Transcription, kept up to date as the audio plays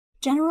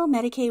General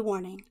Medicaid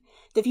warning.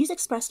 The views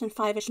expressed in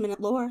 5-ish minute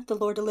lore, the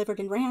lore delivered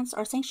in rants,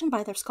 are sanctioned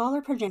by their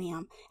scholar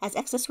Pergenium as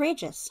excess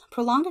rageous.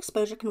 Prolonged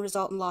exposure can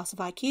result in loss of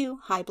IQ,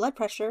 high blood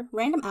pressure,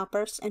 random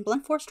outbursts, and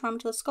blunt force trauma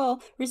to the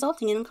skull,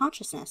 resulting in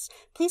unconsciousness.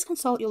 Please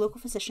consult your local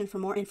physician for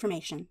more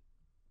information.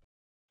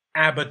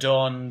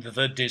 Abaddon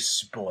the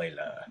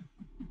Despoiler.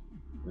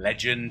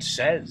 Legend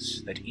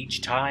says that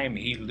each time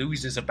he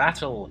loses a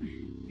battle,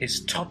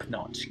 his top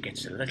knot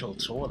gets a little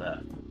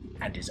taller,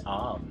 and his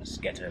arms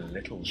get a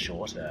little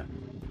shorter.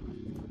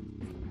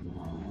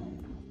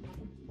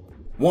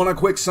 Want a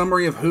quick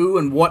summary of who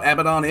and what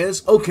Abaddon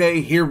is? Okay,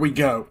 here we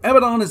go.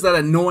 Abaddon is that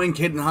annoying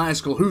kid in high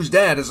school whose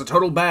dad is a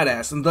total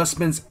badass and thus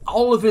spends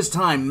all of his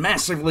time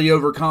massively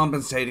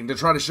overcompensating to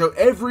try to show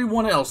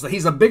everyone else that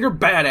he's a bigger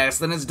badass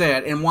than his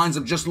dad and winds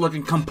up just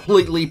looking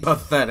completely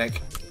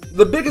pathetic.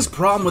 The biggest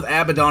problem with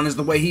Abaddon is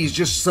the way he's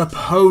just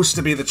supposed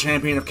to be the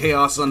champion of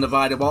Chaos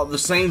Undivided, while at the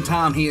same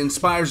time he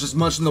inspires as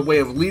much in the way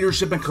of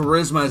leadership and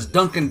charisma as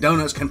Dunkin'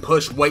 Donuts can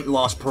push weight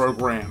loss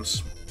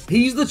programs.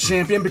 He's the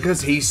champion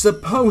because he's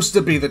supposed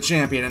to be the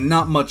champion and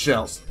not much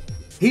else.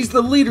 He's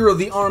the leader of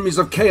the armies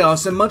of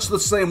chaos in much the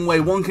same way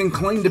one can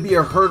claim to be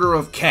a herder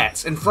of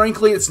cats, and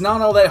frankly it's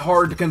not all that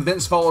hard to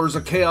convince followers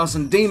of chaos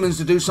and demons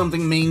to do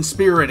something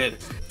mean-spirited.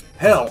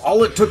 Hell,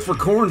 all it took for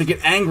Korn to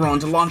get Angron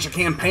to launch a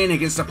campaign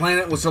against the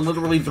planet was to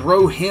literally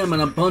throw him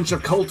and a bunch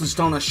of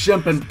cultists on a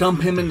ship and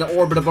dump him into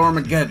orbit of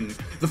Armageddon.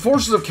 The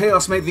forces of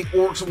chaos make the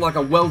orcs look like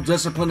a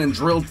well-disciplined and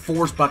drilled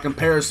force by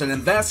comparison,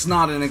 and that's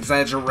not an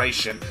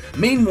exaggeration.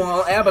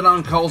 Meanwhile,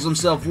 Abaddon calls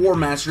himself War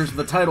Master if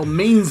the title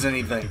means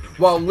anything,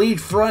 while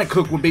Lead Fry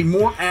Cook would be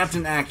more apt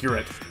and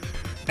accurate.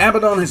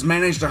 Abaddon has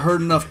managed to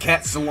herd enough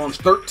cats to launch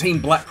 13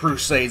 Black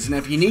Crusades, and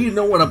if you need to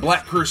know what a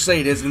Black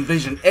Crusade is,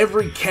 envision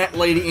every cat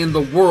lady in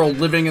the world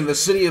living in the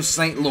city of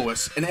St.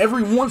 Louis, and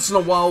every once in a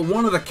while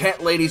one of the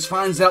cat ladies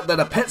finds out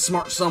that a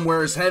PetSmart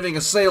somewhere is having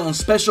a sale on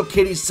Special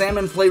Kitty's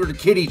salmon-flavored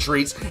kitty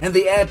treats, and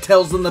the ad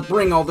tells them to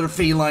bring all their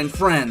feline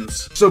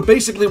friends. So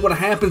basically what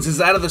happens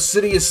is out of the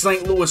city of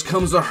St. Louis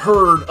comes a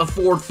herd of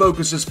Ford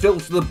Focuses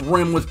filled to the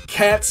brim with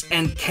cats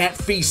and cat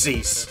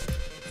feces.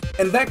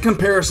 And that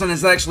comparison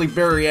is actually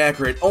very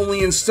accurate,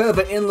 only instead of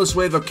an endless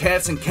wave of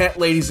cats and cat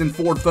ladies in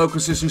Ford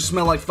Focuses who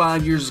smell like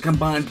 5 years of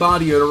combined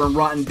body odor and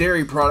rotten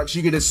dairy products,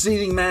 you get a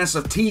seething mass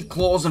of teeth,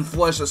 claws, and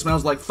flesh that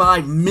smells like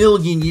 5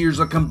 million years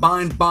of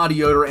combined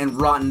body odor and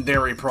rotten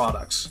dairy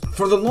products.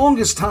 For the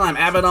longest time,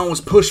 Abaddon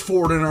was pushed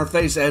forward in our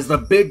face as the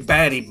big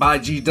baddie by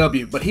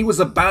GW, but he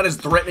was about as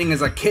threatening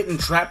as a kitten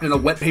trapped in a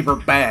wet paper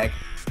bag.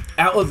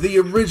 Out of the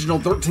original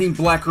 13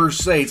 Black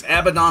Crusades,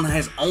 Abaddon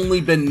has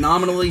only been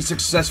nominally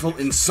successful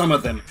in some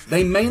of them.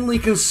 They mainly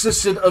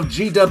consisted of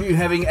GW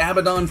having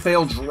Abaddon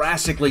fail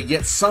drastically,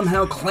 yet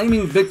somehow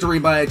claiming victory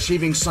by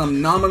achieving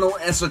some nominal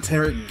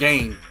esoteric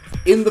gain.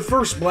 In the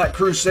first Black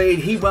Crusade,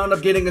 he wound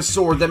up getting a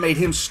sword that made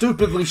him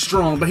stupidly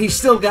strong, but he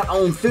still got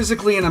owned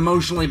physically and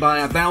emotionally by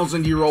a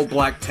 1,000-year-old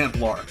Black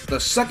Templar. The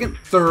 2nd,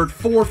 3rd,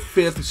 4th,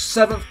 5th,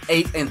 7th,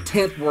 8th, and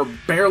 10th were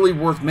barely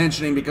worth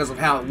mentioning because of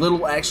how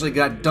little actually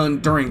got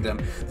done during them.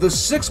 The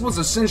 6th was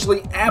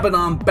essentially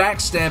Abaddon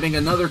backstabbing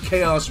another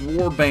Chaos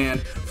Warband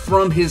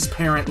from his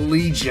parent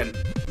Legion.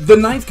 The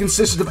 9th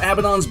consisted of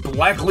Abaddon's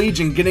Black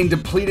Legion getting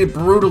depleted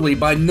brutally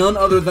by none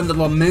other than the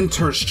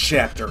Lamenter's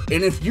chapter.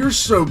 And if you're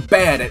so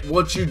bad at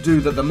what you do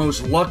that the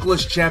most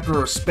luckless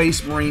chapter of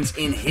Space Marines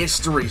in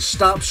history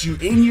stops you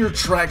in your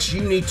tracks,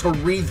 you need to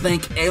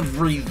rethink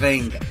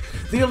everything.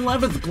 The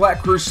 11th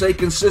Black Crusade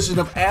consisted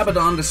of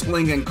Abaddon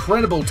displaying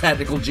incredible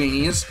tactical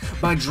genius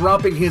by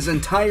dropping his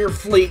entire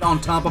fleet on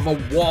top of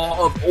a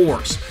wall of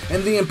orcs,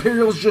 and the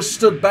Imperials just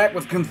stood back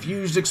with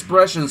confused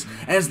expressions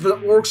as the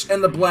orcs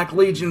and the Black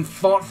Legion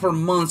fought for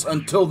months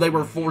until they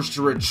were forced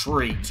to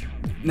retreat.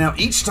 Now,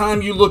 each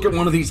time you look at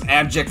one of these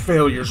abject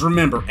failures,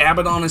 remember,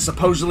 Abaddon is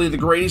supposedly the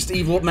greatest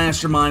evil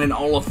mastermind in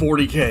all of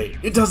 40k.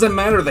 It doesn't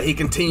matter that he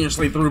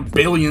continuously threw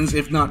billions,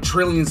 if not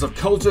trillions, of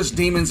cultists,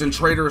 demons, and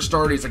traitor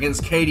Astartes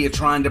against Cadia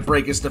trying to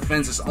break his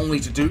defenses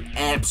only to do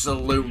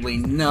absolutely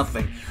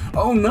nothing.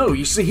 Oh no,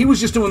 you see, he was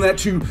just doing that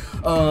to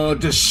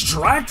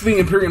distract the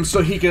Imperium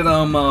so he could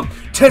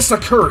test a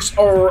curse,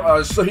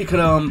 or so he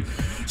could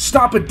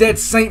stop a dead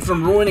saint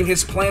from ruining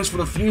his plans for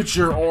the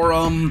future, or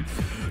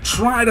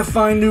try to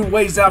find new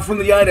ways out from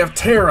the Eye of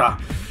Terra.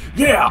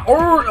 Yeah,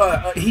 or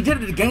he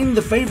did it to gain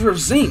the favor of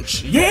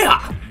Tzeentch.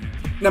 Yeah!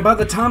 Now, by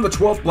the time the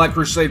 12th Black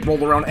Crusade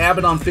rolled around,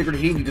 Abaddon figured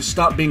he needed to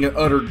stop being an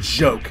utter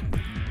joke.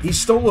 He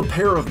stole a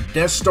pair of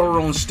Death Star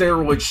on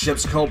steroid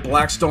ships called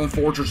Blackstone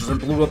Fortresses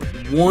and blew up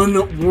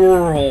one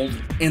world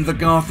in the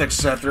Gothic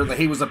sector that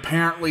he was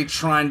apparently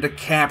trying to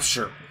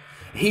capture.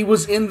 He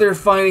was in there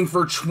fighting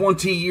for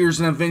 20 years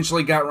and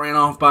eventually got ran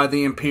off by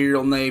the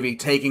Imperial Navy,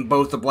 taking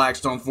both the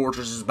Blackstone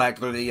Fortresses back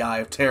through the Eye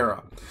of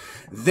Terra.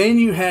 Then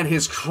you had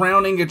his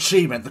crowning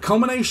achievement, the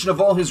culmination of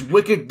all his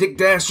wicked,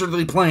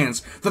 dick-dastardly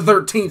plans, the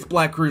 13th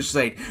Black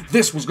Crusade.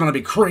 This was gonna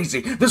be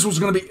crazy. This was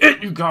gonna be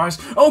it, you guys.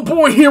 Oh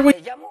boy, here we...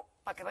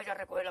 Que vaya a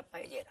recoger la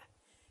paellera.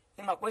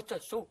 Y me acuesto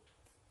en su,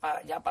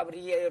 ya para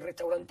abrir el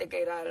restaurante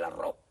que era el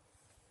arroz.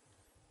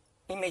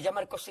 Y me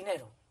llama el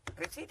cocinero.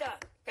 Risita,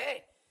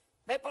 ¿qué?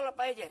 Ve por la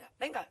paellera.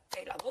 Venga,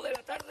 que las 2 de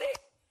la tarde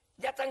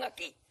ya están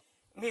aquí.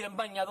 Miren,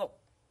 bañador.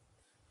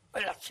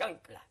 En las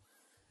chanclas.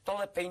 Todo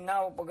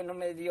despeinado porque no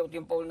me dio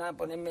tiempo nada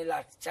ponerme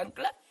las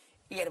chanclas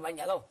y el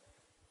bañador.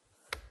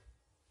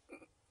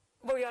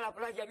 Voy a la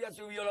playa, había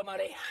subido la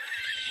marea.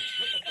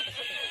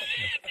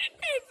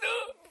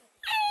 Eso.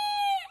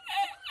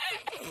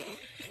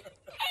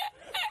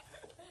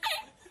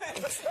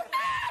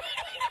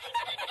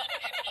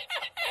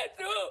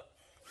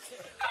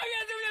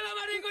 Había subido la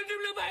marea y encontré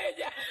una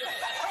paella.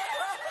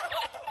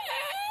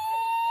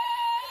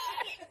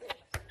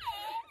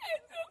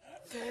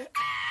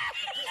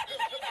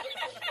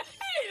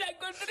 Y la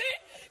encontré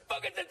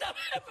porque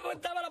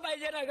estaba la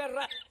paellera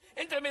agarrada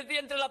metida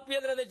entre las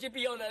piedras de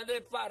Chipiona,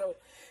 del faro.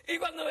 Y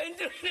cuando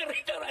entro en el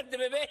restaurante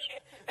me ve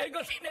el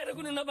cocinero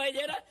con una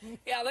paellera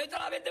y adentro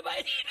la 20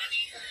 paelleras.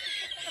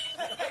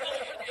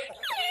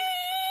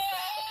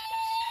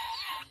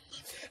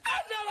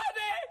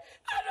 ¡Asómate,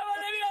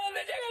 mira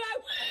dónde llega el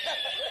agua!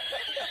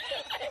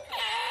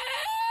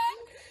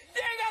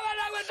 Llegaba el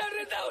agua hasta el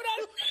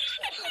restaurante.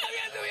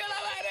 Había subido la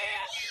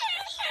marea.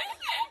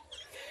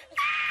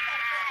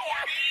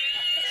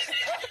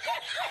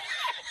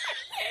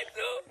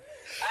 ¡Jesús!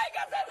 ¡Hay que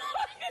hacerlo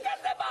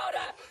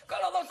ahora! Con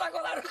los 2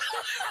 sacos de arroz.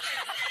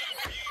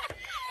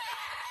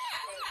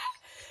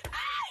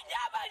 ¡Ay,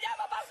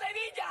 llama para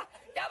Sevilla!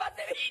 ¡Llama a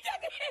Sevilla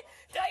que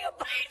traigo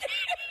paella!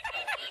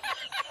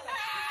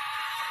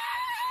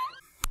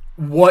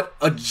 What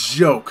a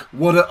joke.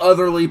 What an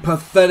utterly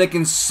pathetic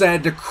and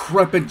sad,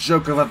 decrepit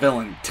joke of a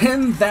villain.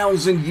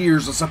 10,000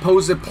 years of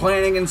supposed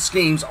planning and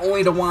schemes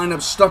only to wind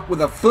up stuck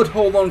with a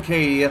foothold on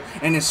Cadia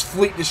and his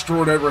fleet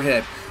destroyed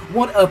overhead.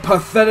 What a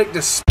pathetic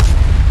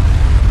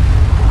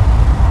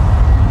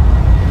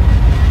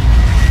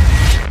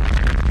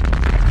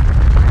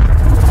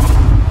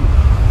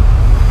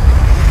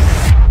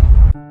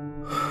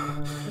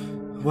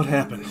What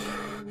happened?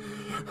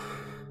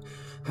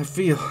 I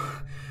feel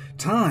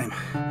time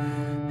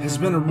has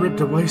been ripped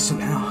away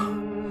somehow.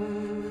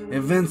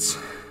 Events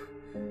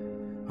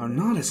are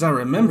not as I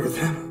remember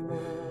them.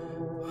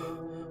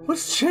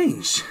 What's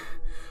changed?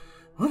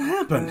 What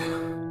happened?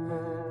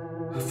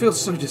 I feel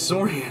so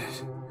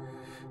disoriented,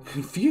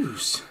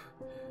 confused.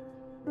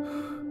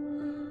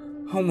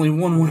 Only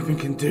one weapon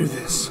can do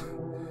this.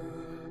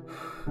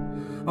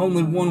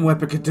 Only one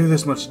weapon could do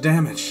this much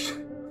damage.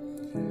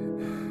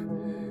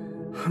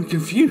 I'm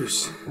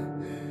confused,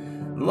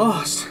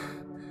 lost.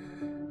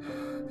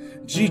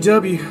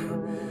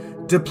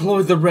 GW,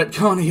 deploy the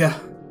Retconia.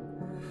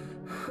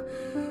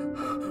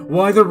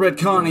 Why the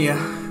Retconia?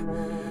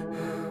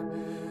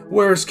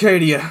 Where's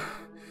Cadia?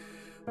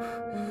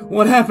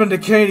 What happened to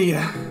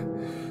Cadia?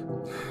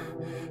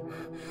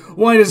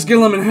 Why does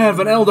Gilliman have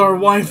an Eldar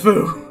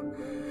waifu?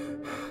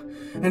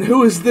 And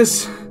who is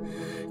this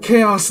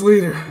Chaos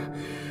Leader?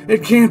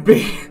 It can't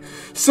be.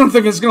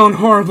 Something has gone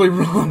horribly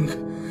wrong.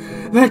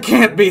 That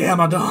can't be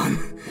Abaddon.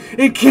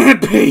 It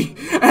can't be!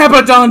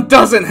 Abaddon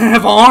doesn't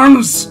have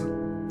arms!